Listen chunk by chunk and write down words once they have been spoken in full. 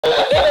Easy,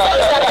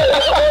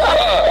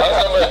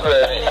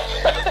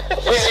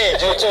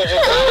 do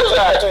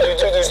start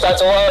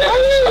to worry.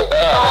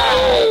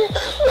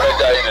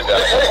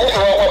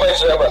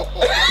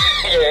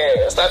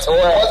 Yeah, start to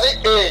worry. Was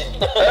it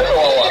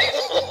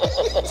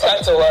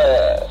Start to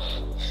worry.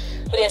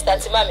 But yes,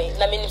 that's mommy.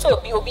 I mean, so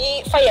be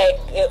fire.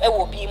 It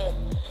will be,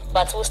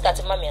 but we'll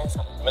start mommy and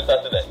some. Me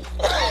start today.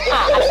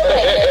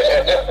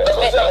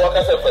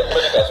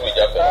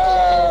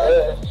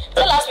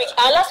 So last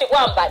week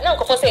one, but now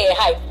go say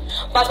hype.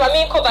 But for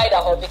me, provide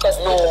a because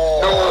no.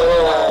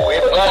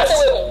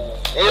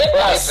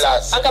 Plus.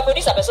 I can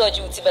produce episode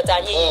duty, but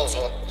I need it.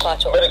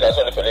 Medikal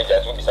only for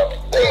ladies will be something.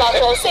 But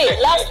I'll say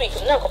last week,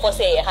 now go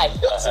say hype.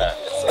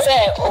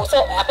 Say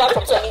also apart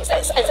from Tony, and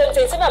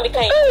something I'm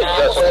kind.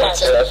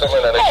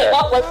 Hey,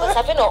 what's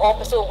happening on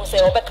episode who say,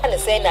 oh, but can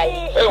say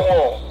night.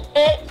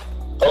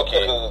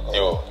 Okay,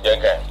 you,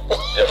 young guy.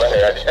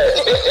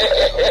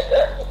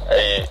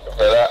 Hey,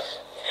 fella,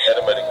 and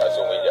the medical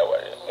so we are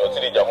worried. No,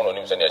 today, Jamon on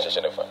him send a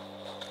session of fun.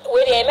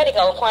 Where the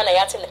medical one I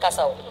at in the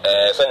castle.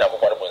 Send up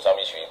upon some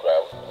issue,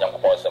 young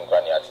upon some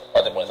graniat,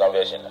 or the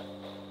conservation.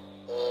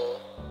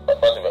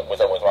 But was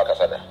I was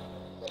Marcasada.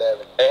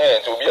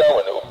 And to be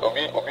our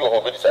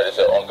who decided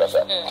to on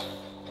Cassa.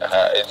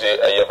 It's a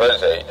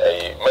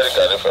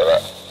medical fella,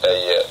 a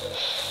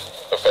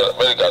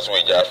medical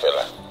switch, a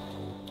fella.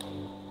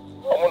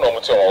 I'm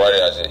not to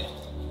worry as a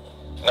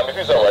now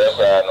because I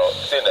worry, no,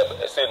 say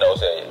no,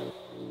 say.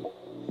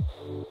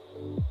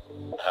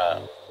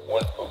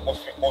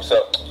 Who's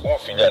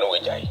feeling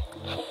away?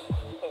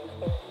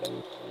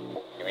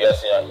 We are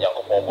seeing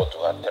young people to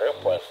have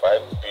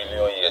 3.5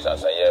 billion years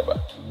as a year.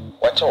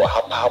 Watch our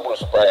happen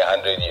to buy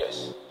 100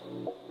 years.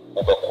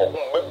 And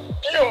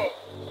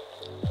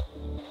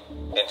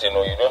you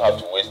know, you don't have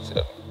to waste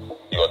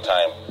your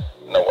time.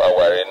 Now,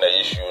 our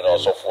issue, now,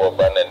 so for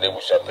ban and they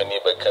wish a penny,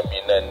 but can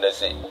be none, they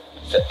say,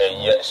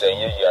 saying, you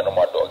are no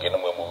more dog, and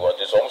we move on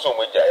to some so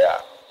much.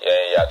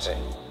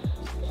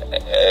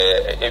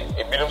 If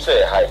you don't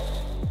say hype,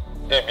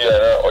 if you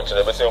are or to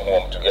never say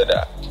home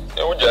together,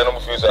 you would generally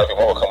feel so if you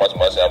want to come out to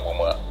my sample.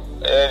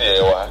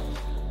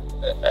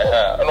 I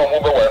know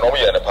more when I'm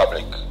in the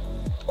public.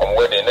 I'm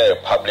wedding a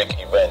public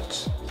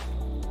event.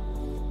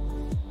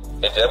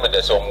 It's ever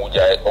there's some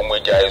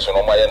Mzgee, so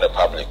no in the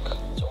public.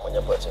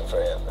 A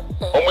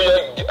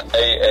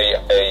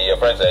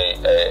friend say a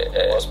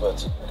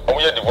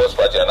divorce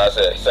party and I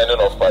say sending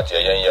off party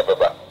I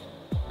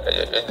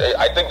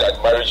think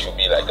that marriage should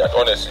be like that,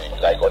 honestly.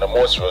 Like on a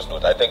more serious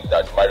note, I think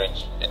that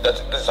marriage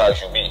this is how it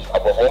should be. A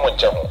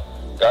performance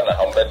Ghana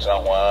how better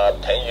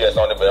 10 years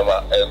on the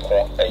Burma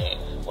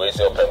we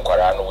say open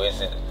Quran we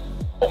say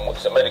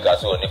almost medical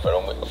so only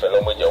fellow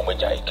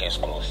Mzgee case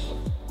close.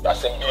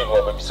 That's in being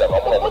over beside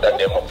I'm not that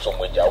them so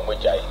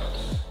Mzgee.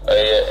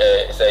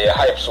 Say a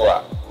hype so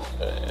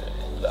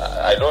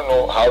I don't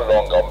know how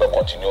long I'm going to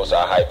continue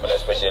a hype,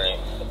 especially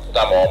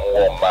time on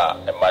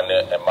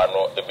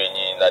Emmanuel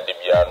Ebeni na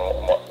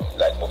Debiano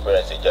like my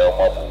parents say so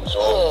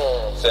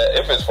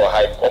if it's for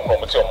hype I'm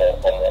not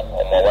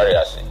on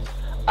warriors.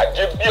 I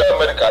give you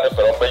American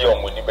for on your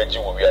money bet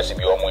you will be as if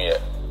you're more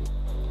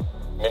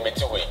maybe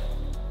 2 weeks.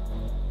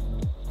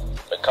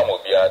 Come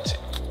over here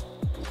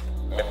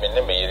maybe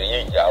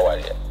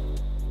warrior.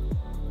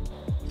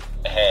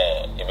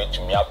 You bet to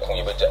me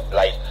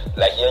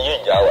like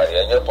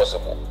you're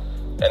possible.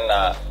 And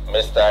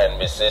Mr. and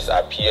Mrs.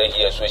 appear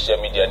here social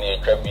media near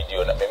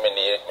video and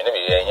maybe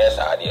yes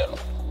idea.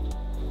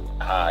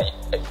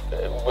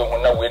 We will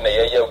not win a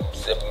year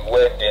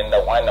wedding the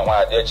one and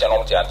one dear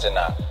channel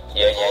antenna.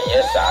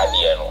 Yes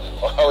idea.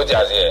 Oh,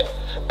 just here.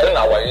 And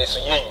now is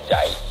yin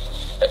die.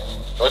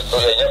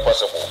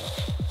 Possible.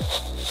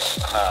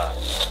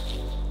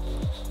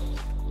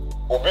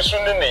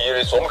 Obisun in the year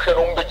is some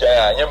shadow Mzgee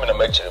and Yemen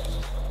Metro.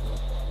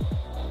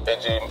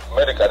 It's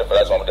medical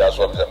plus on the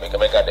swabs that make a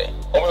day.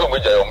 Only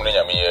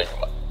Mzgee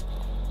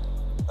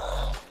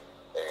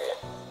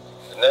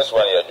next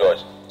one here,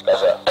 George.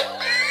 Casa.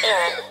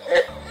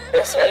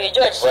 Sorry,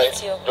 George,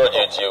 it's you. George,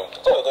 it's you.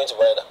 So we're going to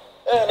buy that.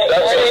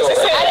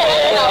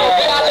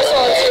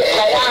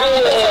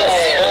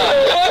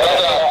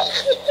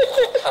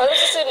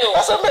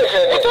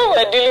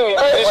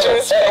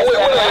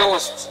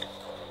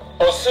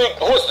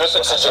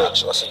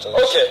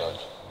 Okay.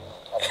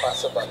 I'll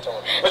pass it back to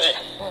him.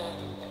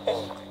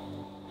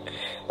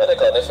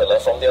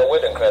 Medikal from their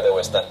wedding cry they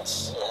were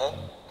stands.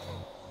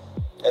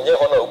 And your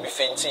honor will be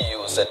fainty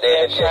you said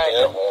they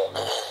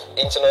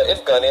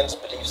if Ghanaians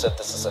believe that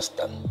this is a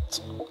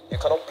stunt, you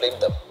cannot blame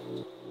them.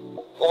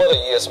 Over the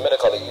years,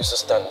 Medikal uses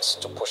stunts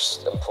to push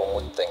and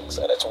promote things,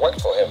 and it's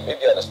worked for him.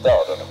 Maybe you understand,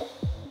 I don't know.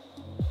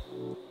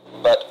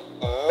 But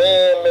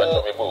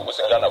people who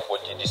say Ghana for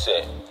did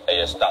say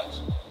a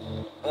stunt.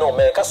 No,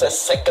 man, because a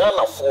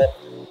Ghana for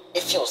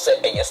if you say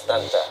a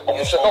stunt,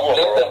 you should not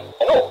blame them.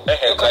 No,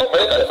 you cannot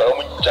blame them.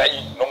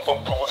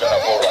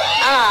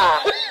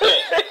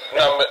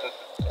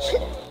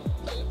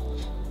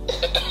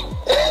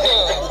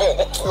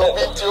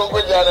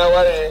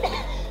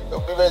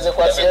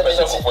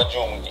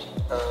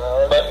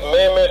 But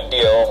maybe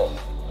dear,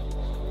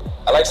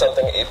 I like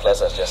something A+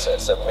 has just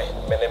said. So,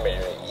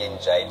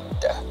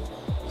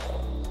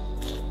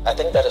 I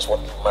think that is what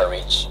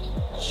marriage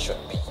should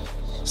be.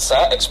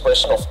 Sa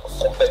expression of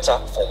for better,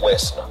 for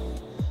worse now.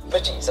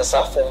 But Jesus,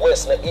 for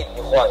worse na in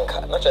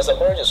Juanka. Not just a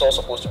marriage is all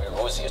supposed to be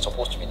rosy, it's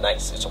supposed to be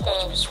nice, it's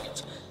supposed to be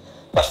sweet.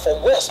 But for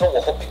worse, no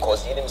one hope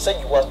because you say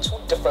you are two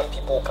different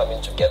people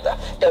coming together.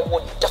 There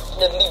would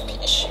definitely be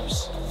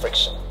issues,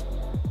 friction.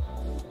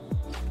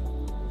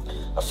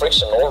 A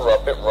friction or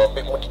rub it, would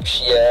be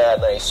pure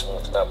nice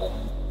smooth na boom.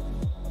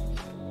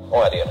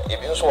 Oh, I didn't.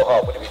 If you saw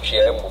how would be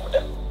pure and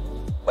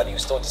but you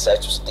still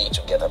decide to stay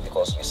together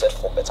because you said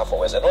for better, for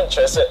worse. I don't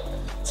trust it.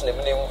 It's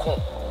never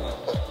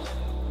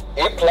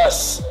A+,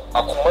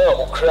 akuma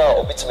okra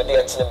obit me dey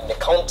the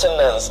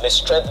countenance, the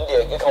strength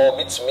dey can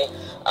obit me.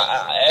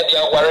 They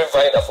are worried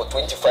for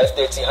 25,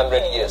 30,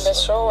 100 years.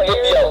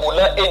 Maybe I will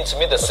not end to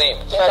me the same.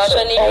 Oh,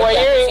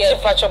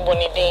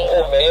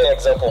 may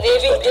example.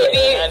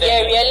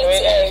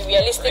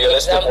 Realistic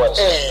example.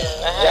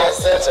 Yes,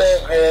 that's a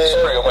great.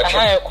 Sorry, I'm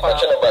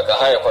watching back a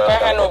higher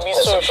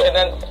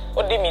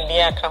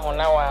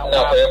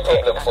now,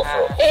 problem for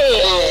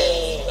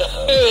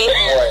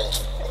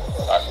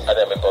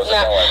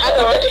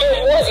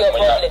what's your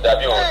problem?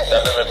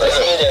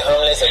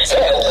 Homeless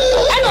example.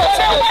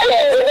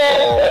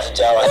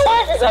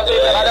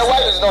 The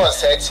wife is not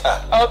set.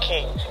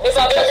 Okay. If I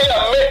get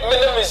a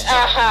minimum is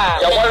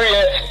you worry,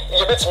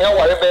 you bet me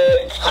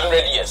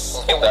 100 years.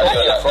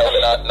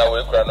 Now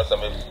we cry not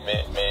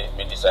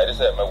me decided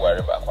to worry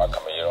about what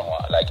come here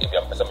like if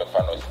I'm a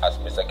fan as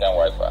my second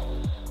wife.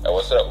 I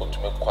was to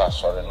make quite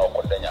sorry no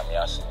good than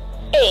Yamias.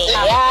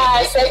 Yeah,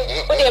 I said,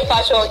 put a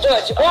patch of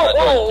George. Oh,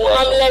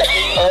 I'm left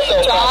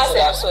to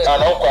ask. I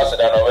don't cross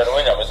it down when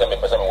I'm a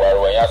person where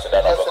I asked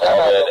that.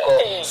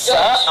 Sir,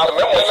 I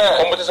remember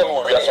competition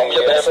will be a song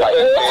you're there. To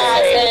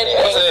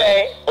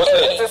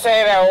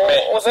say that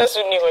was a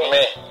sunny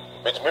way.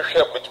 But me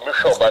show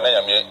by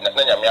Nanyamia.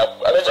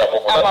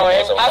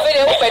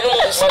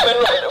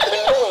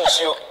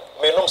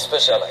 May not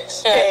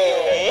specialize.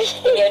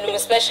 You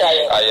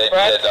specialize.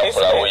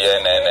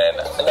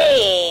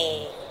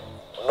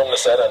 No,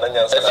 Miss Sarah, and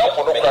then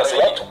example, no class, you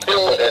have to pay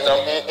for them.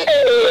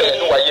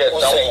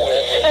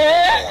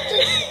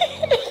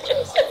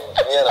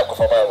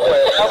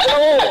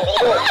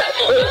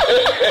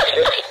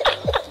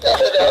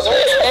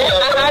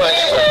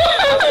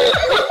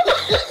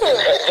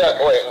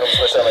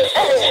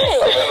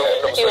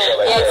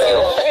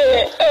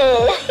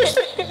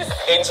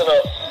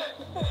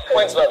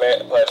 Points not me,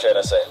 but trying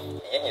to say,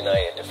 you and I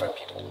are different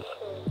people.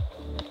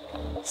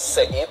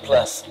 Say A+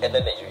 and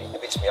then you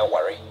bit me a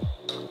worry.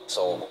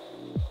 So,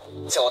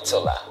 till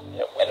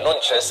and non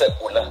chess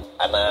ula,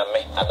 and I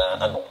may, and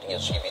I know the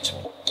issue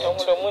between me.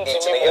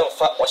 It's me in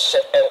fact was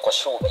shut and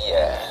question,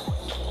 yeah.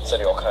 Said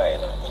your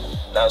kind.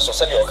 Now, so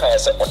said your kind,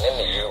 said on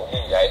any you,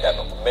 I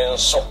don't mean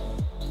so.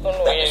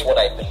 That is what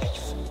I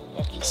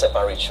believe. So,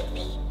 marriage should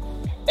be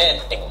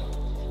ending,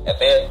 a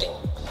bad thing,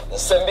 and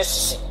some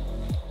busy.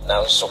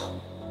 Now, so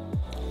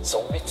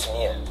with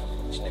me,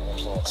 in the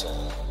meeting,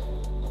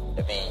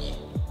 the baby.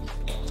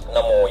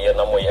 No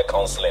more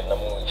counseling, no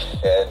more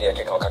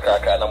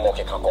cracker, no more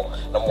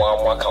no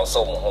more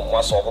counsel,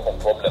 more solve a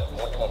problem.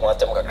 One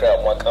time one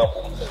camp, one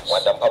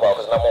time papa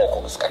was no more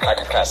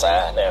cracker,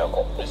 now,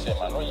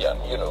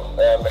 you know,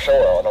 I'm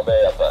sure on a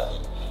bear.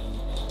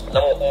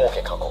 No more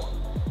caco.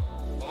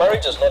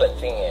 Marriage is not a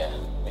thing here.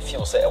 If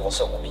you say I was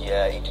so be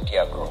a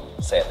dear girl,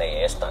 say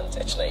a stand,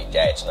 and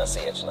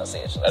say it,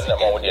 and no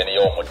more than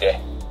your mother.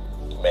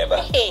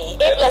 Hey,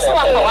 that's what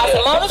I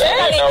was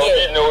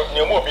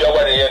no more be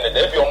away and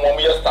the your mom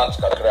stands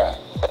cacra.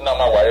 Now,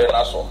 my warrior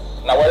Nassau.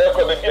 Now,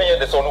 wherever be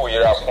the son we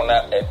are upon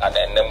and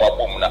then more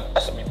boom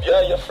as a be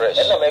fresh.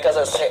 And make us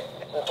say,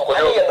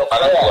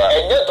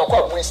 and yet to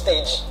come with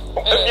stage.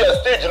 Maybe a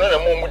stage in a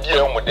moment,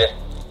 dear, role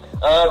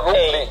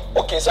play.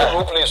 Okay, so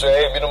role play is a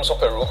bit of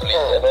super role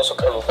play and also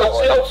carol.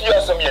 You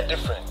are some year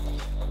different.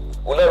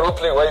 Will I role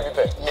play why you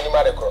pay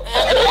minimal?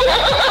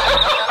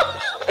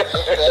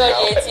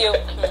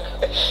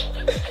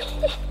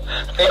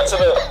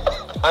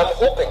 I'm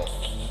hoping,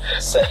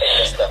 say,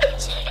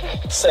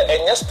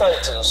 and your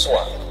stand to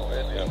Swan.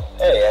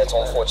 Hey, it's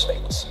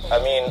unfortunate. I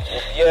mean,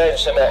 yeah,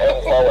 should I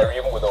empower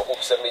him with a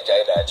hope semi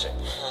jidage,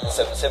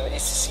 some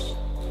ECC,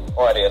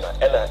 or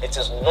and it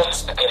is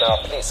not in our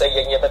place. Say,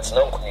 young Yabets,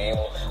 no,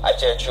 I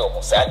judge you,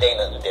 Saturday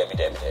and Debbie.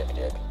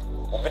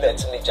 We've been at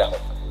Nijaho,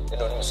 you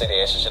know, say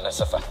the Asian as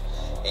suffer.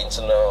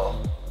 Into no.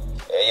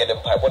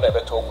 Whatever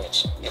told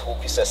which it will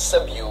be said,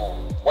 you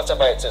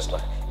whatever it is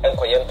like, and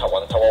Koyenta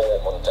 1 tower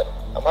mountain.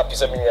 I'm happy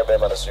to meet a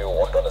man as you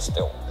want on a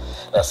still.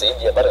 That's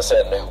if you better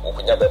say,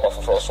 open your bema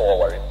for so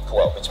worrying,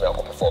 which may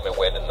perform a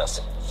wedding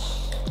nothing.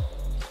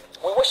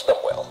 We wish them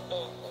well.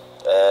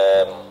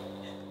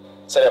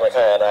 Say,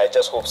 and I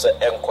just hope that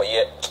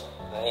Enkoye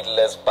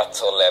needless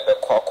battle,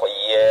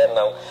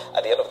 now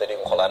at the end of the day,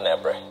 call our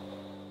neighbor.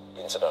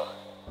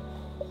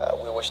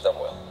 We wish them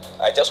well.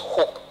 I just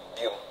hope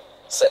you.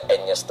 Say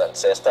stand,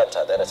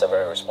 then it's a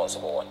very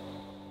responsible one.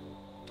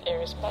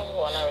 Irresponsible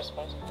or not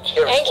responsible?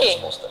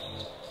 Irresponsible.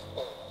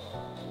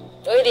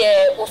 with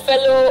the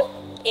fellow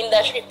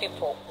industry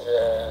people,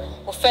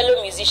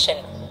 fellow musician,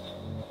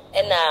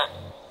 and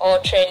all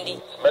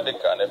trendy.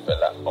 Medikal and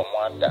fella on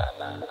one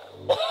dana.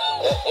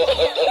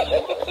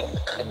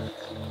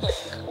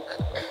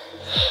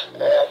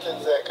 I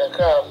think I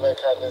can't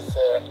make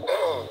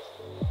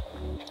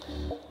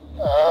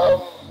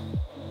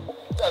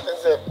I think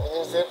that when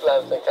you say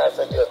plans, the car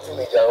said you're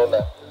teenager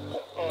owner.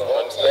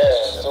 Yeah,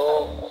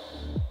 so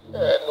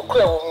look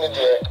at women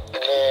there,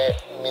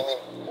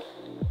 meaning,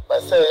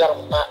 but say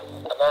young pat,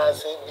 and I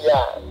say,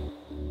 yeah,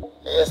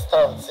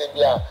 stand, say,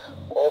 yeah,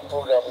 all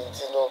programming,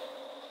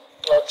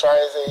 not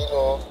try, say,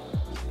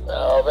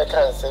 I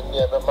can't say, me,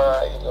 a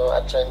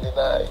trending,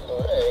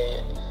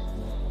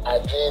 I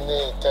drain the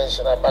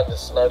attention about the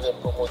scenario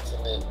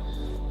promoting the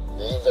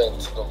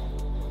event,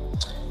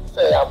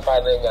 Say, I'm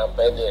finding a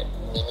better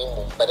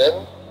minimum, but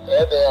then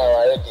there are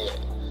already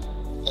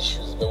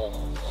issues, the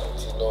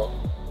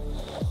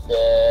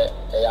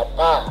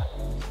pa,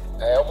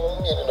 I am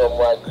no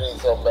more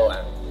agrees on the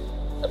one,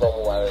 I don't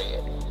worry.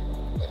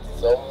 It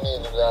is only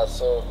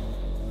so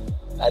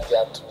I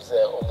got to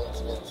say,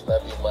 almost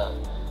Nabima,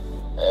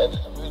 and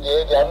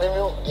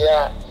they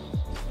are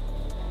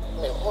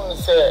who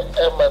say,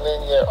 Emma,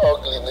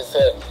 ugly,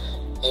 say,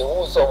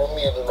 who saw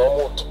me no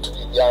more to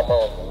be the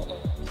amount.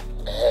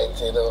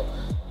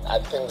 I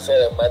think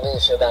say money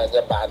should have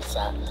a bad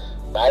sir.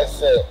 But I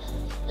say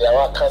there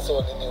are castle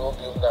in the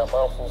opium now,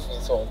 for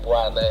fees on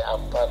Buana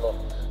and Pano.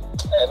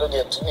 I know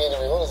they're to me,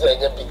 who say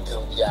a big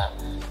deal, yeah.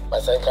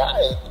 But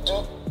I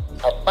do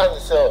a pan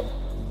sell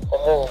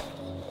almost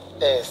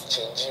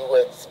changing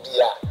words,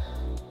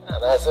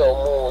 and I say,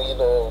 almost,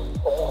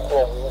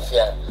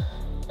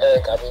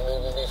 and coming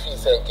if you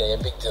say a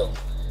big deal.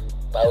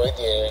 But we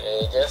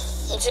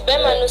just. It's a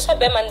Beman, no,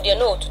 Sabeman, they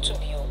know to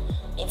be.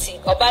 Inti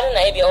obana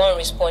na ebi won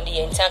respond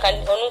ye nti aka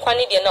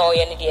onkwani de na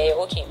oye ne de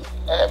okay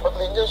but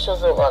me just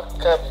shows of a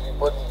can be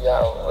body ya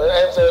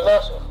I say na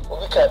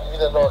obi can be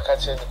na no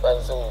catch any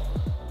pan so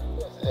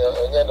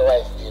onye no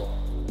wife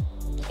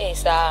bi eh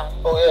sir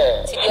oh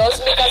yeah ti the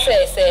also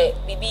make say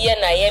bibi ye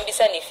na ye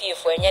bisa ne fie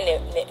fo enye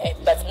ne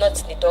but not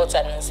the daughter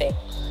and say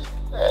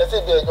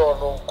say be enye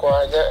no ko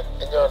anya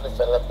enye no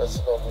fella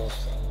person no move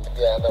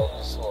bi ana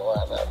obi so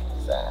ana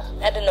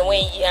I don't know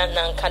when you are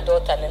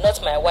daughter, and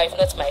not my wife,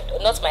 not my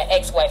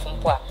ex-wife, and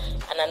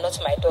I'm not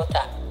my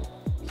daughter.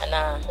 And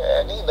I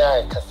need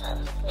that casa.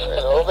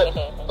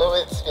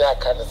 It's me, I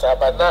can't say,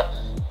 but now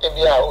if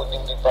you are only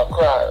the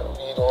background,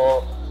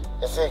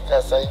 I say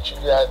casa, if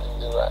you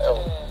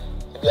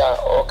are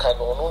all kind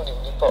of only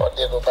the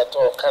they know, but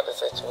all kind of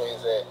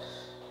situations,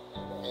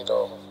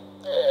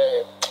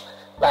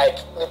 like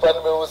Nippon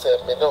will say,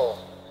 me no.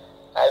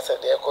 I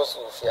said, there goes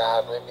with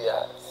ya, maybe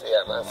I say,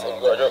 and I say,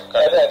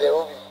 they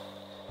will be.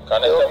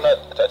 Can I come not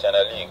touch an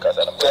alley? Because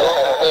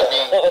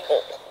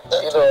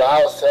maybe,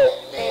 I'll say,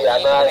 be,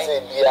 and I say,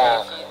 be,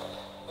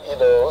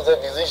 the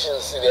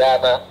musicians,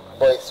 the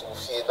boys who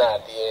feel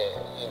not there,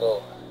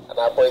 and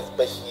our boys,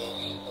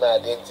 Becky,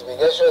 not the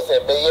intimidation, say,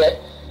 be,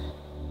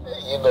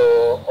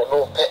 or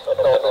no pet, or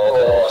no,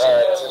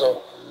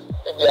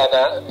 maybe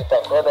I'm the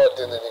background or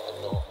didn't even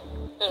know.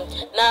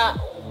 Now,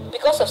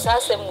 because of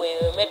some way,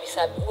 maybe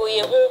some way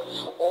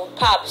who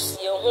pubs,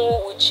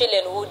 who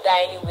chilling, who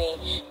dine away,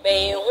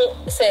 may who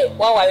say,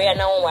 well, worry and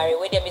now worry,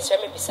 with them is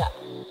maybe sir.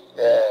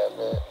 Yeah,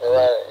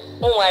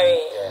 don't worry.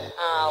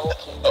 Ah,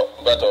 okay.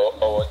 But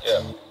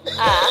yeah.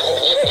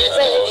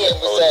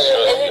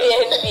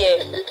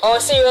 Oh,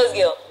 serious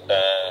girl.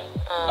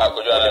 I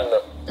could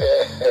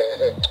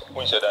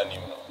we said I knew.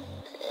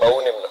 Oh,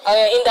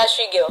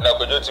 industry girl. Now,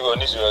 could you go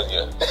on serious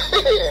girl?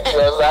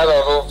 I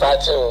don't know,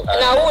 Pacho.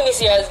 Now, who is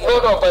serious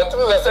girl? No, but I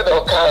said, I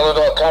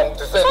can't.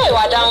 So you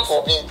are down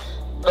for me.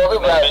 No,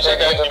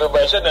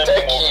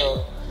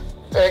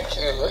 thank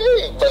you.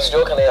 Hey, but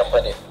you can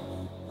happen it.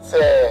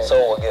 Say,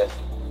 so again.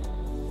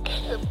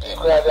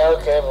 Because I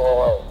don't care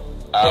more.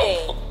 Hey.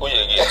 I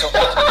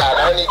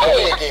need to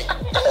be again.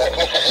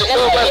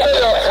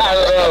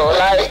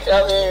 Like, I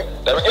mean,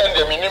 the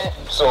minimum,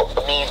 so,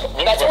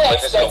 that's what I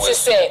expect to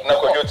say. Now,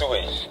 could you to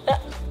wait?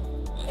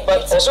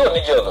 But also,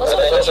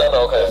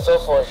 okay, so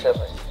for sure.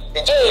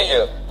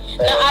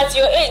 Now, at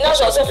your age,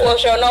 not also for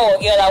sure, no,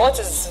 girl, what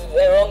is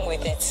wrong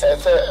with it? I said,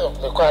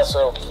 because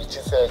of which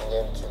is a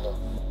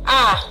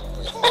ah,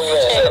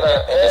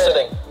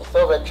 listening. So,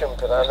 we're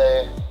trimping.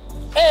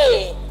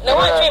 Hey, no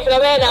one trimping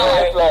away now.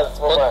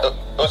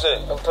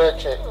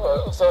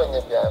 So, in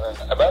your piano.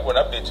 About one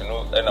update to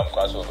know, and I'm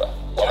cross over.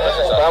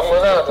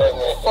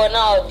 For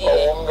now,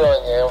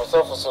 dear.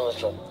 So, for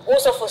solution.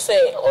 Also, for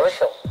say,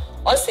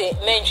 or say,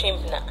 main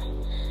trimping.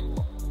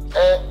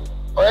 I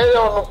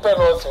don't pen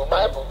also,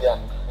 my book. Yeah,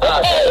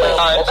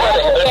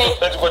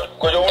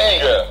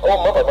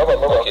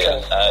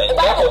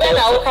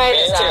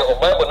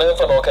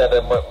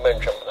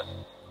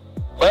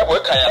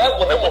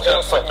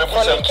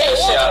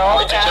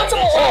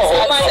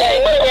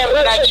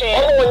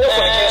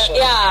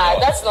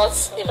 that's not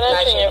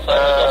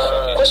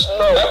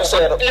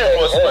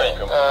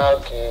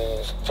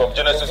okay. from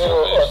Genesis to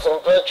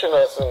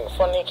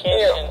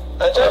fornication.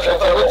 Bible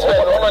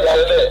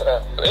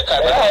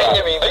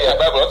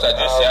what I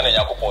just say and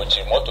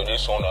Yakopochi, moto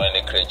this one and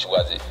the crutch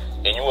was it.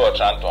 And you were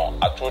Tranton,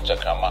 a true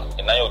Chakama,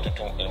 and I ought to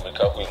do in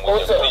Medikal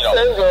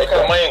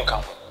my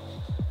income.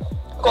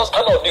 Because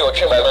I don't do a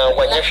trim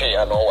when you see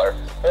an hour.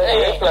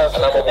 Plus,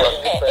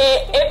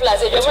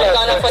 if you're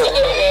going to put it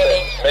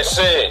May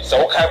say,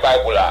 so kind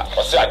Bible,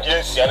 or say I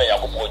didn't see any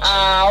Yakopochi.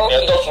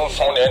 And also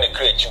son and the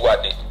crutch you are.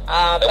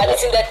 But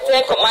it's in the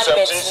Ten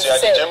Commandments.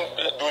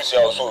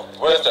 Also,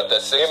 where's the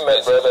same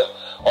brother?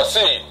 Or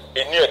say,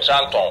 in near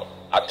Tranton,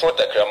 a true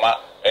Takama,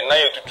 and now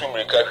you to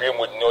Medikal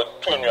with no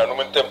 2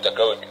 minutum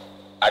Takao.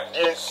 I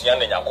didn't see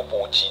any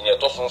Yakopochi, and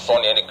also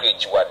son and the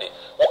crutch you are.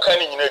 What can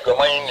you make a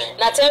mind?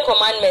 Not 10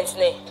 Commandments,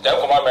 ne? 10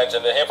 Commandments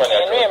and the heaven.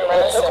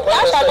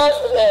 That shall not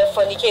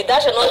fornicate, that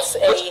shall not.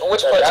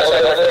 Which part of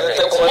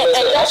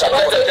and that shall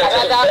not take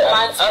another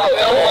man's now,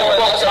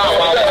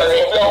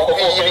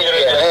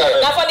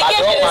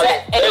 fornication is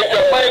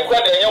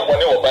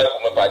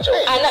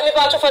and let me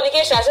back to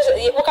fornication.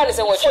 What can you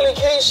say?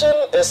 Fornication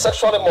is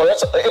sexual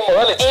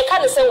immorality. You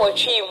can't say what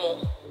you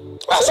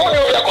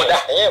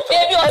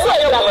baby, I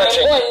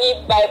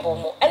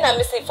Bible, and I'm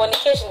missing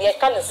fornication. You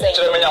can't say.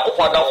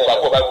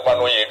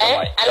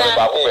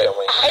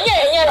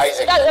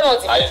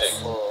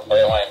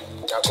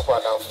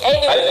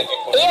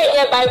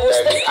 Bible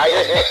study.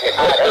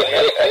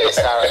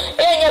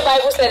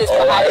 Bible studies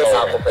for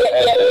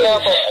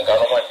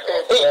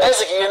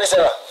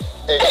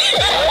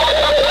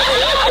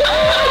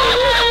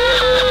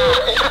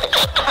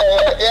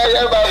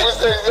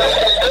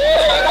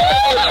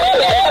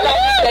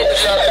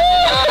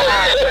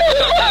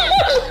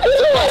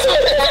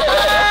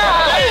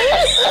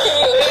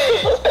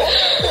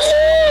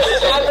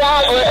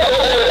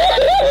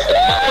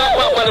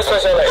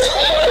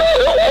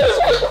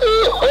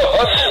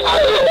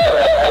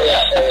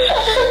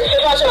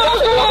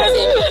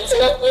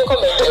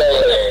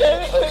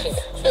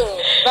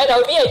But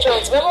I'll be a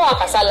choice. Remember what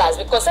Casalas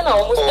because then I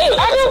almost I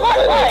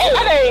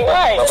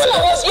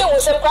was you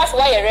with some craft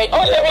wire ready.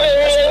 Oh,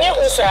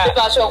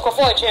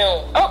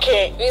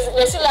 okay.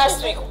 We see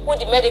last week who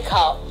the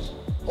Medikal,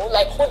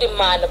 like who the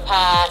man the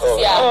past.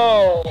 Yeah.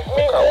 Oh,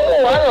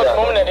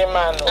 Arnold the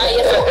man.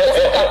 Arnold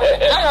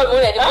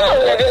the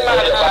man.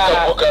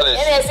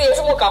 And I see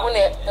some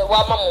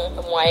Wamam.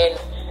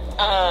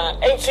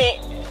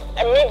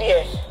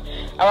 Media.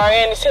 Our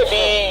end say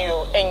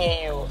BU,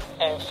 NU,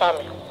 and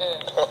family.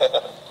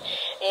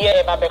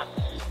 Yeah, Babe.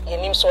 You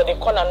name so the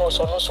corner no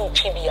so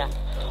trivia.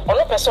 Or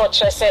no person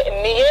say,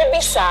 near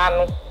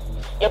Bisano.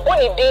 Your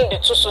bonny dean the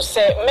two so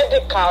say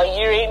Medikal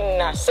year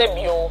na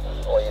Sebio,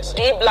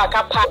 D black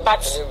apart,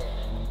 but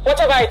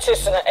whatever it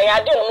is,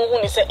 I don't know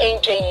who is a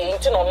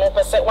NJ, or no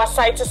person, what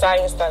site is our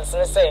instance,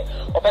 and say,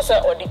 or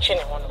person or the chin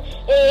one.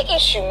 The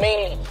issue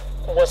mainly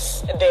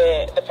was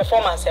the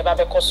performance of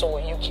Abekoso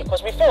UK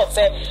because we felt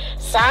say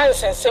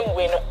science and same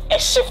way a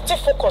shifty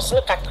focus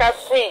look at craft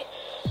free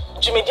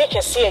Jimmy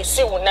see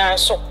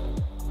so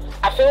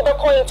I feel the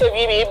call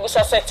interview be able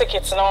to set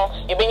tickets now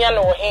you been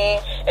no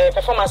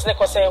performance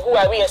say who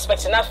are we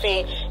expecting that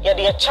fee yeah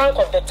the chunk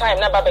of the time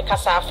na Babeka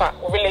Safa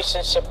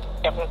relationship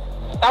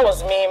that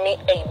was me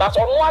but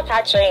on what I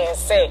and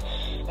say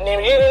ne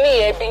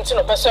really being to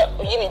no person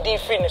you need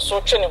free so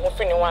training who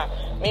free one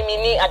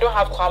Mimi, I don't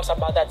have qualms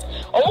about that.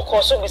 Almost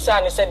also we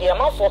said the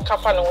amount for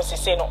Kafan was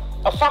say no.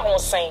 A fan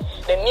was saying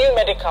the new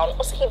Medikal.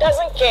 He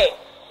doesn't care.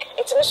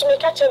 It's me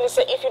catch and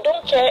say if you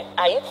don't care,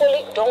 I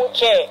equally don't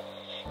care.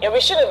 You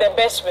wish you the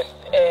best with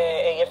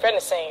your friend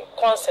is saying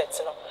concerts,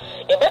 you know.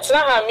 You better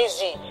not have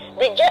Mzgee.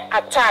 We get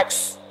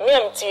attacks.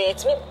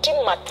 It's me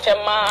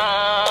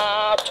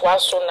Timatema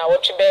twice on our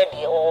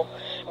chibedi or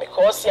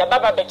because your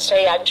baba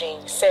betray a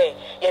drink say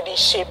you the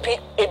shapey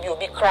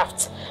ebi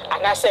craft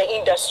and I say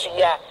industry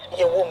ya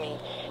ye woman.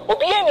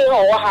 Obi any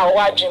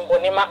how dream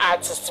bonema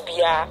artist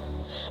bia.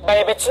 But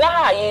you better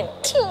not ye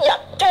dear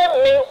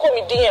 10 men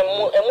comedian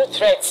emu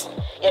threats.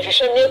 You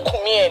should me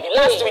come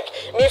last week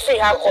me free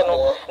ha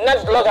kono not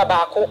blogger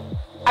bako.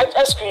 I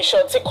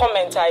screenshot the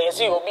comment I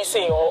see obi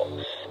say oh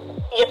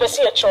ye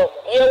pesi a chop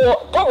ye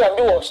program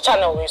bi was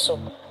channel we so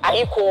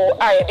Ayehuoo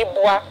I de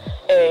boa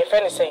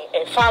friend say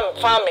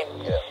farming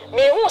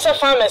me who say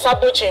farmers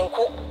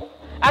abochenku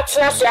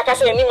atena se aka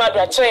say ni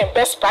madra train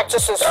best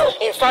practices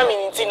in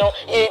farming you know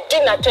ye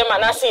dinner term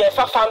and say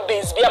farm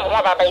base bi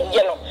amama baba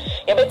ye no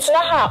ye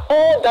betina ha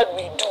all that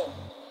we do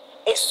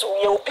is so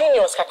your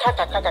opinions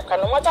kaka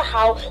no matter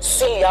how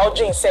silly our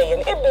dream say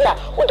and ebia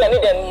wo da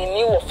need an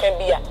ni wo fa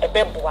bia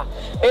ebeboa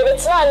be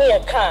betina na ye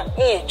kan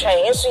na ye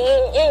twan enso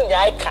yin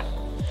nyai ka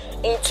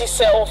inti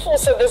say ofo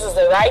say this is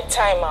the right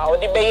time or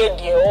the be ye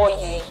die o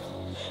ye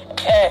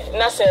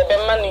na say be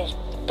manage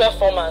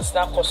performance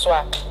na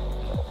koswa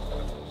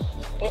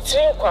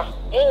Nitrinkwa,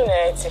 in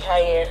it,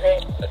 higher.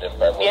 The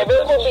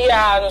Abeko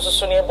Bia, no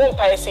so near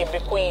Bumpire say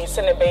Bequi,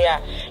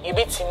 Senebea, you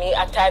beat me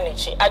at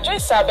Tanichi.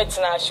 Address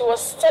Sabetina, she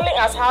was telling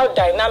us how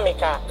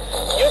dynamic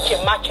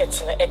UK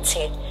markets in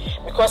Eti.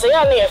 because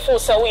I only feel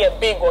so we a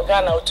big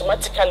organ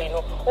automatically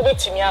no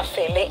ubetimi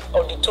afele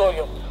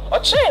auditorium or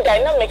chain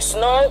dynamics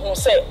no who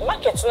say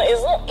market is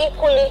not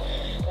equally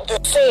the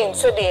same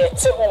so they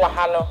te ho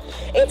wahano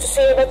it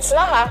say betna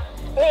ha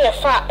ne ye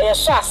fa ye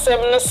so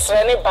asem no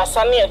sre ne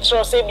basa ne ye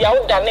tro say bia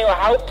wo dane wa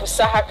ha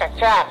pusa ha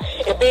kakra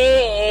e be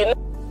yi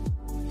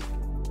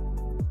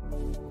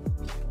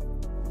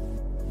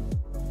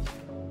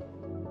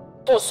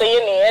to say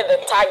ne the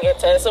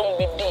target so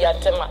be di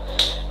atema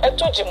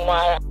eto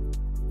jimara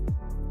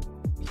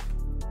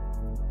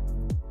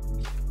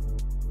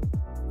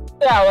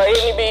our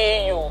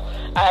Eeei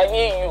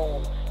Ayehuoo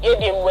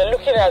we were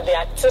looking at the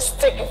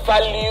artistic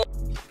value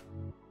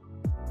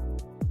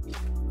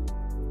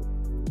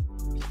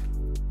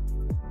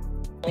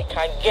we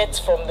can get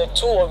from the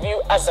two of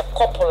you as a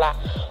couple.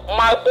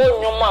 My boy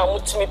Nyoma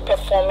mutimi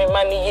performing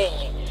money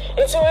ye.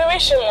 It's we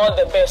wish him all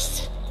the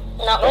best.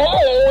 Now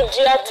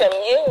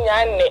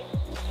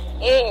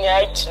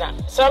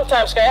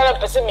sometimes I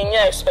person me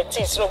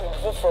expertise no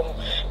people from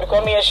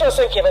because me sure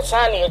say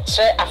kebetani e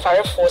tre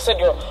afare for said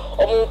your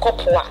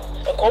couple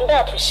and come be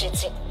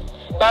appreciate it.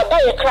 But buy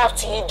a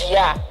craft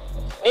dia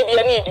maybe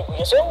I need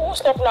to so who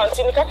stop now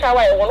until kakra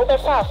why one be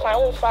far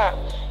far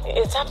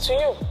it's up to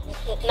you.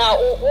 Now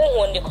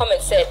who in the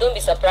comments said don't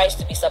be surprised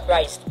to be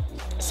surprised.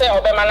 Say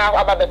obemana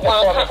ababe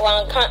perform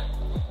one can't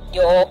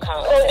your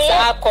count. It's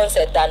a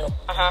concert dano.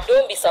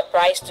 Don't be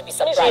surprised to be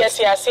surprised.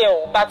 Yes,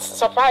 but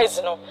surprise,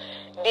 you know.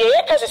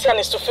 The decision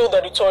is to fill the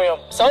auditorium.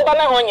 So,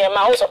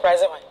 I'm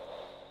surprised.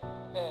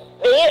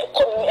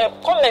 The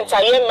comment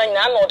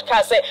Arnold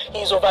can say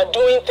he's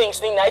overdoing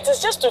things. It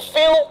is just to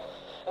fill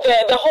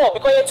the hall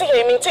because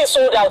it's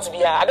sold out.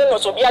 I don't know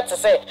to be to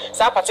say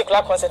some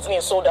particular concert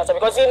is sold out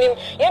because the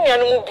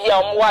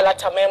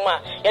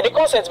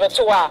concerts were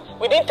 2 hours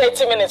within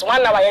 30 minutes,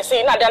 1 hour. You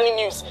see, not done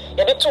news.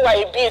 You did 2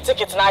 hour be a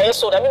ticket now. You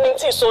sold. I mean,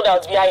 it's sold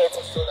out.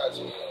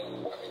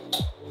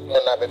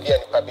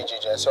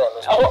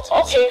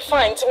 Okay,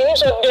 fine. To me,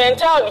 so the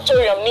entire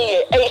auditorium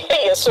near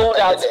sold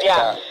out.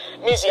 Yeah.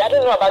 Mzgee, I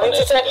don't know about it.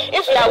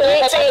 If you are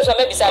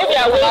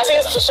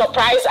waiting to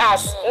surprise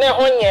us,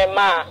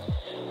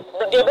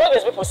 the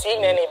bloggers people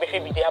seeing any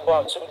behavior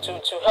about to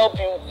help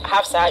you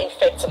have some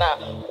effect now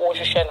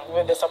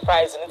with the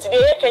surprise. And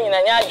today can you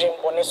dream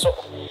boneso?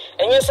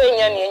 And you say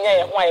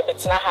why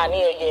but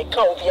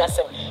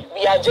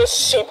we are just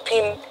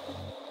shaping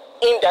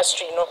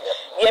industry, no.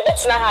 We are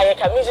better now you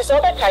can music so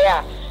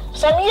kaya.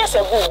 Some years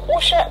ago, who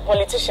share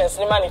politicians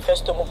in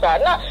manifesto mukra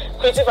now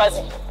creative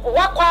as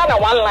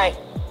one line.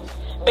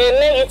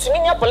 Then it's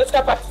mean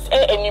political parties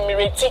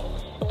enumerating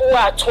who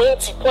are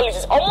 20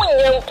 policies.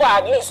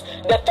 At least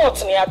the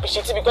thoughts they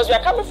appreciate it because we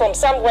are coming from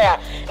somewhere.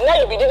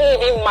 Now it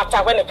didn't even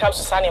matter when it comes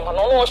to Sanima.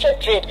 No, share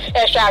trade,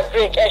 share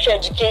break, share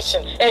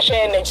education,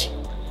 share energy.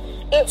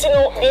 It's in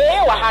a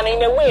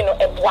way, no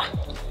ebwa.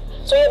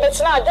 So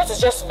that is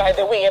just by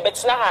the way. It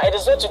is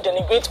not to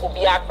denigrate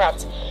Ubia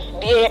craft.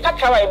 The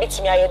Kakawa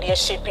bit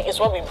shaping is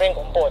what we bring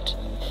on board.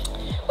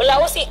 Well, I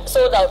was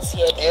sold out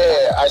here.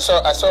 Yeah, I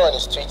saw on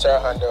his Twitter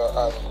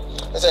handle.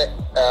 He said,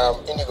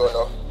 Indigo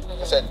no.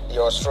 He said he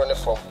was thrown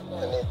from,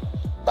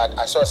 but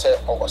I saw say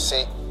but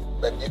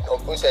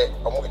you say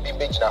being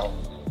big now.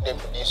 They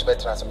be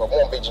better but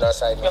one big now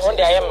side.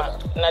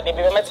 Now they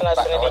be better now.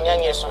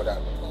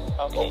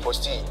 Okay.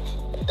 Posted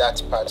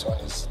that part on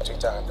his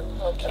Twitter handle.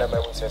 Okay. And I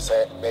remember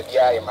say baby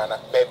I am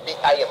baby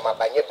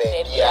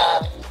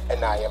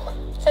and I am.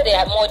 So they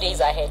have more days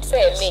ahead.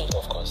 Say me.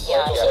 Of course.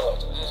 Yeah.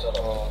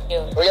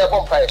 We are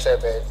one pie say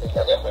where the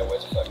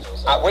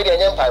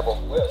young Bible.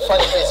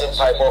 Funny face in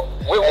Bible.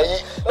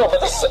 No, but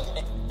this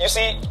you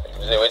see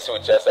the way to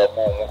just a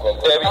boom. It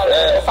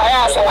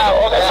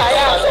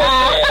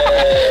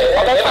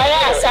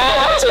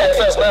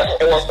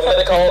was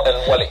Medikal and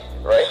Wally,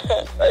 right?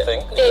 I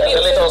think. A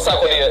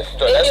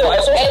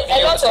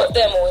lot of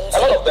them.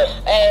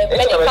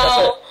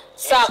 Medikal,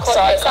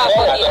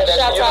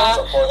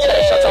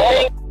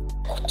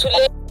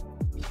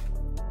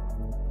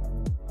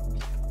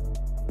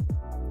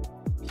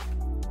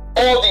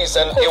 all these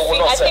and it will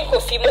not sell. It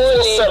will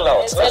sell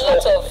out.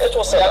 It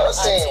will sell out.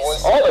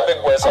 All the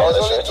big words on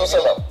the show, it will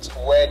sell out.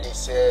 Where they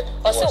said it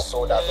was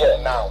sold out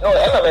now. No,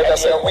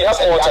 we have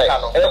more time.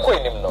 And I'm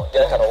going to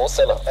they can all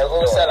sell out. It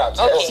will sell out.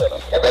 Okay.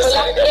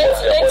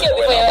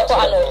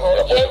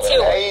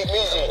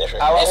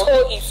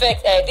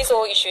 This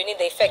whole issue need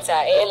the effect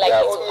like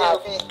it to have.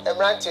 A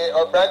branch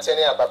or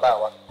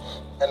Babawa.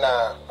 And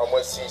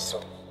almost see so.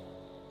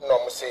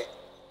 No, say,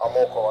 I'm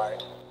more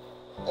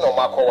no,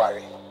 Marco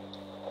worry.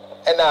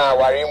 And now,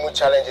 worry mu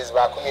challenges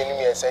back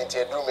community and saying,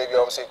 maybe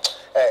I'm saying,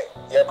 hey,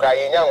 you're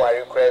crying, young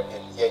worry crab,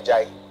 ye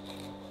jai.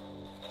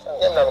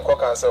 I'm not a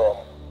cancer.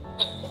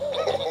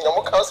 No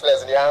more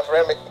counselors in the arm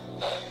for me.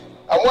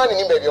 I'm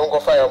wanting baby on go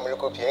fire on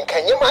Milkopi. And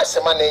can you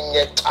master man in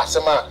yet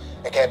Asama,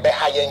 a can be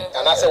high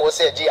and as I will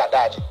say, Gia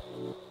dad.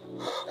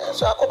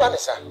 So I come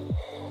sir.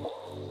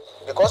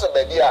 Because of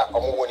baby, I'm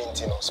moving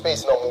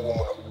space no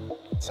more.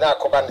 It's now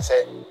Coban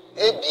say,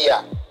 eh,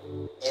 dear.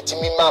 It's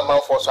me, my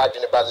man for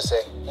Sergeant Baza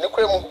say, no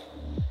cremo.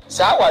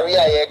 Sawaria,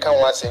 I can't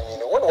want to say,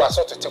 what what was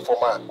sort of for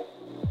man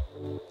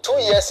 2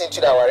 years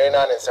into our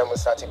arena and some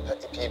started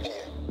PPA.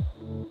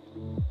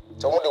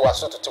 So what was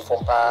sort of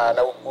from Pa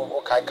na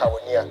kai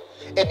kawonia.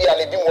 Ebi an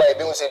ebi mo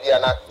ebi unse bi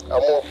ana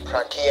more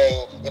pranky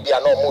ebi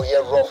ano more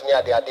here rough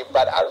near the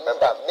but I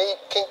remember me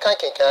king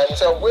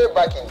so way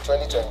back in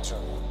 2022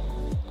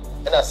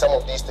 and as some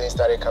of these things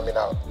started coming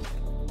out.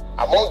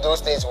 Among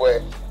those things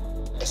were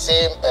the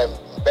same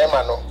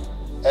Bemano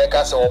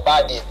Ekasa or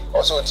body,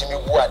 also to me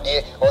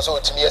buade, also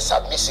to me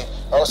submissive,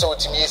 also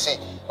to me say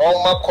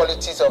all my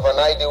qualities of an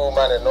ideal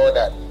woman and all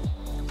that.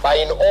 But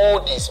in all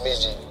this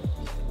Mzgee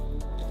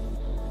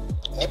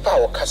Nipa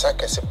o kasa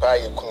kesepa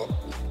yekunu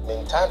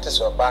mentantes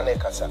or bane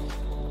kasa.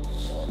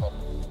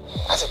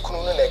 As a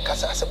kunu na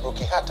kasa as a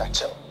broken heart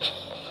achim.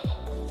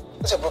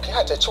 As a broken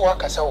heart achiwa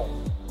kasa o.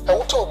 E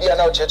wuto obi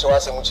ana o cheche wa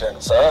se mu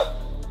kire. Sir,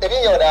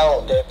 ebi nyo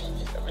down there bi.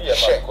 Ebi ya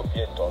ma copy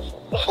entonso.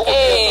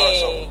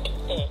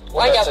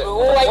 Why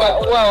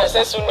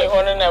say Sunni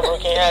hono na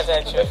broken heart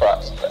achim.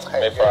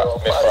 Mefa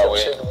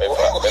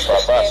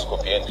bas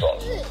copy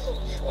entonso.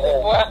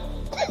 What?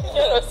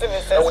 You know say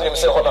me say. When him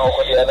say hono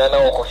okodi ana na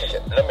okodi.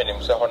 Na me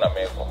nim say hono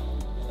meko.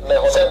 Na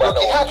hono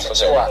broken heart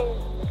achiwa.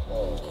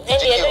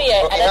 And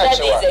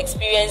another day's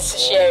experience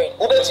sharing.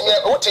 Ubetimi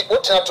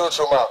utina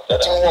true ma.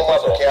 Utimi wo ma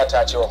broken heart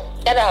achiwa.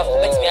 That I have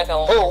ubetimi aka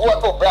won.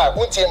 Oh bra,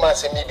 untie ma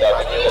se mi bi.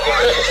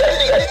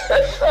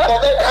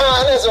 Obe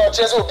kan na so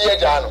chese obi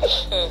agya no.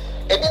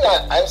 Ebi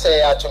na I'm say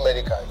ya to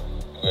medical.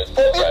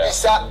 Obi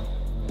bisa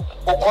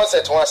o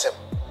concert one sem.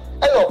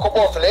 E no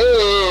kobo fle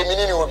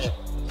mini ni obi.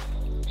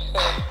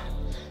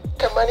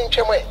 Kamani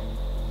ntwem.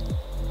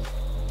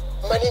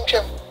 Mani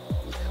ntwem.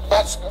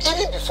 But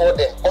even before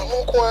then,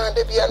 onunko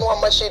de bia no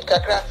amashade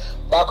kakra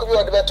ba ko bi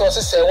o de beto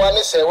se wa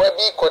ni se wa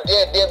bi ko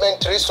de ben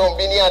trison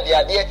bi ni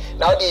ade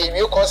na o de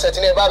review concert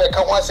na ba be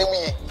ka ho asem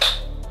yi.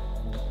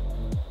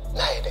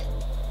 Na ide.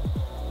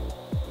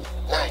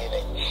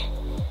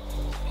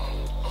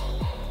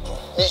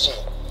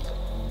 Mzgee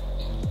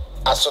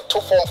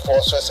asoto form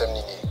for so asem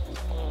ni.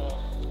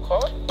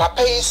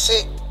 Papa yi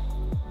se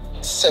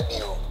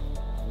sebio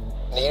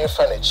ni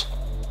refanage.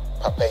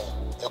 Papa yi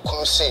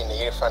ekunu se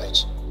ni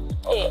refanage.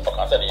 Okay,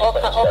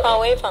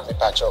 wait for the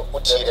patch of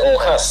what you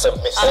don't say.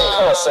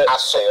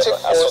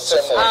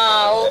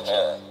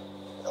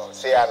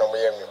 Say, I know me,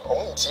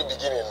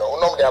 beginning,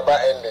 no, they are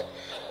about ending.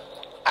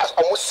 As I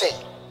must say,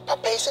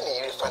 Papa is in a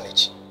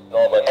refanage.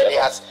 No, but and it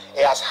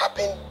has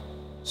happened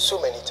so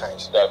many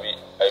times. That be,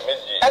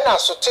 and I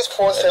so take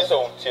for some.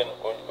 So,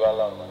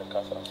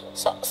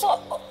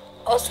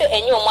 or say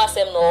any of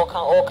myself no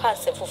can or can't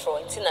say for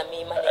intina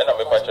me. And I'm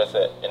a patch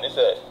say, and it's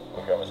a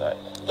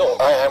no,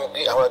 I'm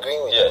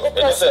agreeing with you. And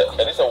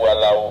it's a well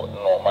allow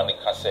no money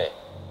can say,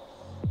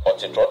 or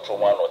to draw to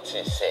one or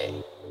to say,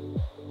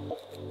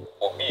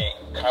 or be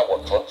kind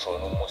of draw to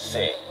no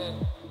say,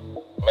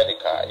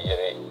 medical,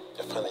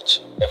 a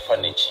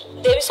furniture.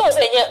 There is also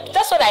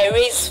that's what I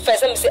raised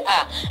first. Let me say,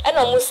 and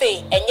I must say,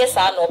 and yes,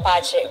 I know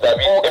patch. That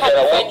be, or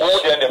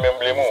the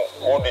memblemu,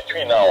 or the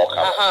tree now, or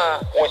come,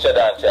 which I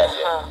don't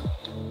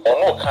or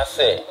no can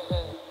say.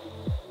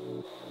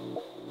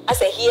 I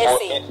say,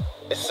 hearsay.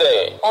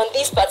 Say on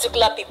these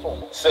particular people.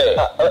 Say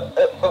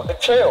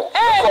trail.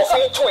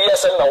 Coffee 2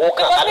 years and now walk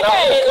and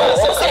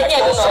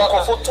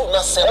now for 2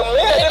 na say.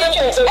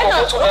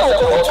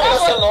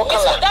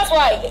 That's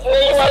why you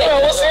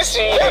are no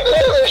sissy.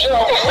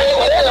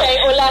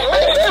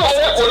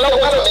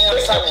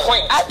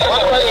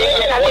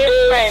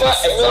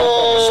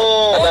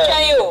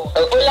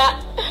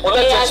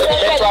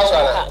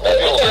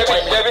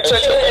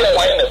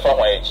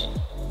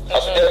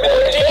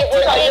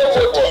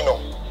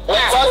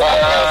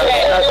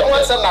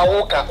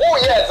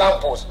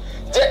 Examples.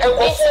 So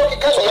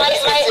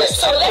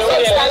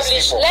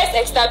let's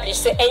establish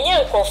say any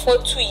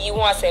comfort to you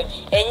once and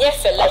any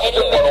fella any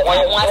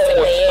once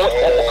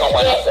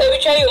we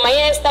try you my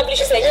establish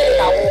say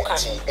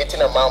it's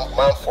in a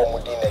man for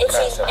within a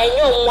class and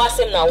you once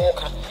na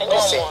walk and I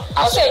say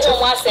you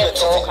once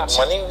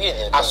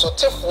as so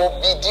tough will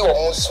be the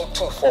almost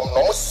two from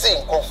no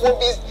same comfort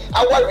be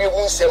our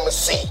we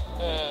say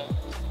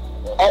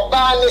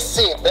Obani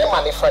say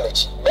Bema ni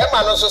furniture.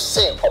 Bema no so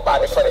say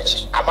Obani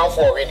furniture. Amount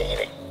for really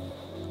here.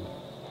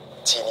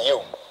 Tin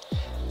you.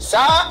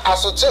 Sa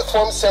asote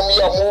from some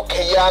year more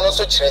kaya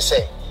so chere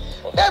say.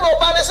 Then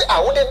Obani say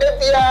I would be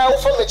bia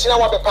from mechina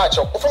wa be patch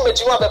up. From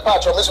mechina be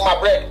patch up, miss my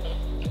bread.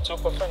 To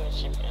for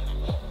furniture.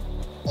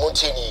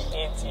 Montini.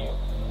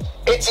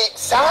 Eti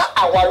sa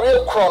our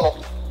real chrono.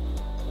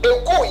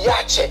 Enko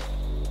yache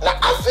na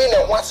afi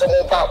na wansa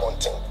mo ba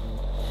bonten.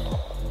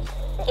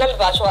 Let me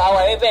batch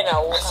our even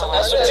now. So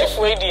if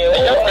we deal,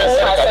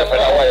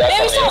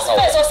 maybe some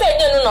space or say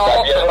no.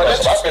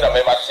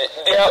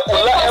 They are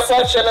all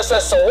effort channels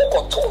so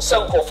what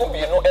some coffee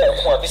you know air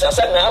because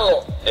I now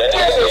no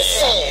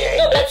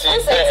that's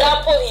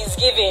example he's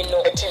giving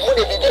no to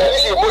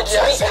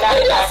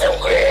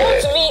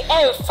me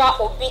and far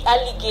obi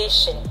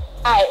allegation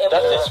I am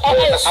that is I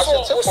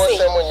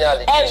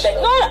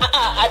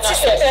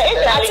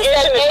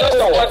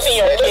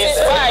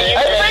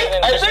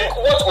think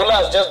what Ola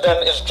has just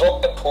done is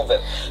drop the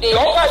proven. The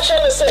upper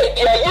channel said,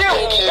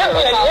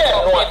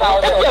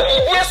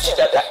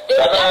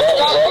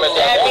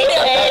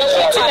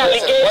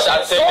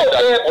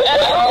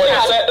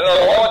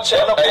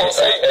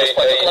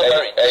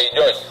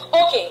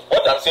 okay.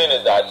 What I'm saying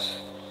is that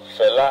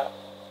Fela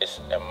is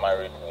a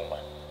married woman.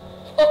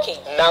 Okay.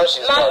 Now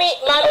she's Mommy,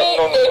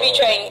 they be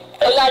trained.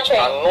 Ola train.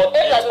 I'm not on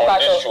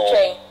this show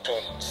train to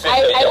say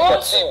I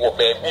want to.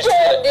 They be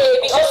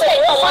also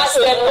ask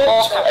them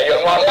more.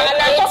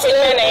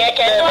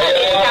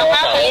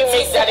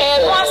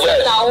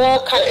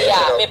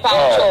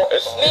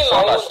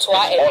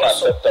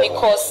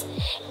 Because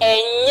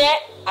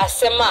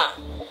asema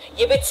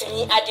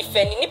yebetimi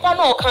adefend nipa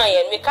na okan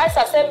ye me kai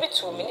asem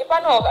bitu me nipa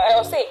na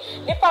o say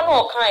nipa na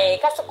okan ye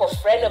ka se ko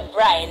friend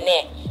Brian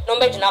ne no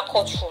me dina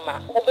courtroom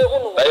a obehu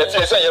no I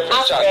say say you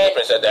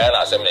president Diana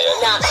asem ne ye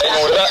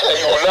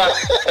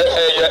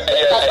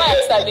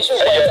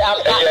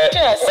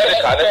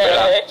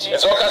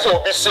it's okay so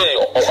be say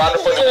oba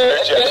no for no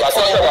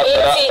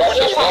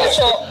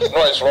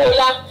it's wrong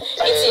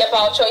it's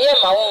about your ye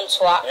ma won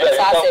to a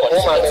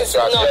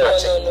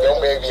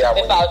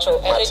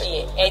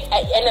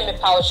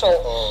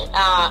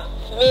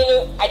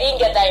meaning I didn't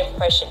get that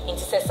impression. It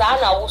says I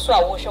also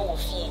I wish I would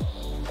feel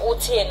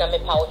OT and I'm a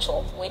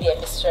poucho with the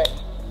mystery.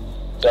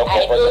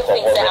 I don't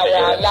think that I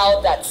will allow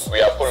that.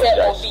 We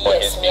apologize.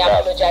 Yes, we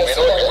apologize. We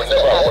know you will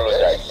never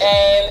apologize.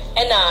 And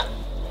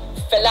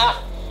fella,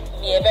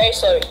 we are very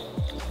sorry.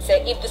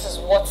 Say if this is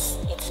what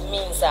it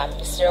means,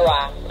 Mr.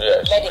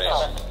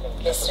 Medikal.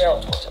 Mr.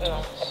 George, you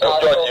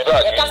don't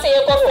agree. You can't say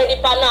you got ready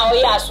for now.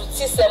 You have to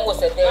see some was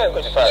there. You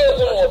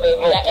don't know,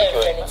 baby.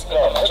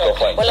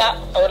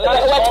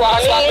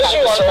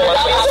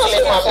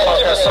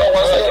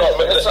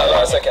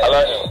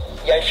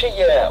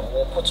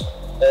 We'll put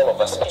all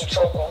of us into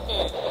trouble.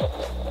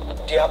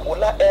 Dear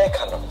Ola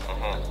Ekano,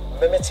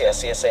 Memetia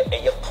says a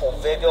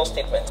proverbial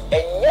statement,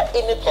 and yet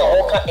in it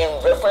in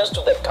reference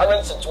to the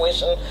current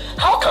situation.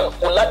 How can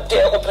Ola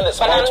dare open his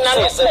mouth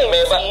to say,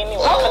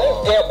 how can he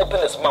dare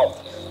open his mouth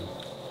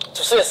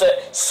to say,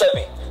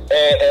 Sebi,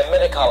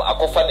 Medikal,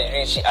 Akofani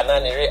Rishi,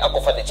 Anani,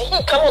 Akofani?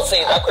 He cannot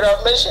say that. I could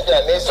have mentioned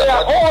their names. They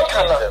are all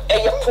cannot.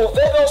 A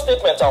proverbial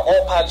statement are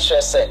all parts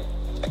said.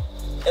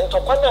 And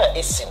Topana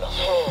is sin.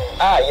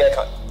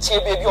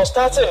 Baby, you're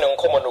starting in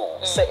common.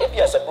 Say, if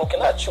you have a broken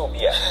heart, you'll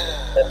be or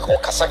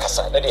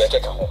Kasakasa, maybe I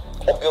get home.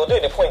 Or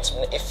building the point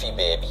if you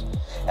baby.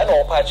 And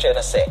all parts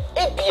say,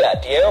 if you are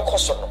dear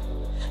Cosono,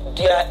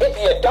 dear, if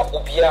you are double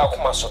beer,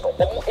 Comasono,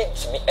 or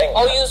it's me.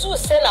 Or you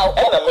send out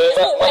but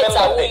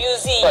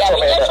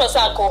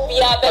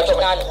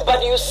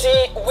you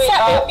see, we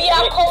are be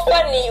a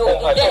company.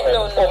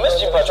 Oh,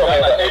 Mr.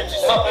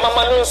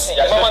 Mama Lucy,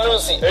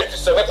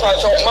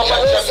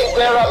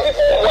 there are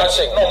people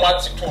watching. No,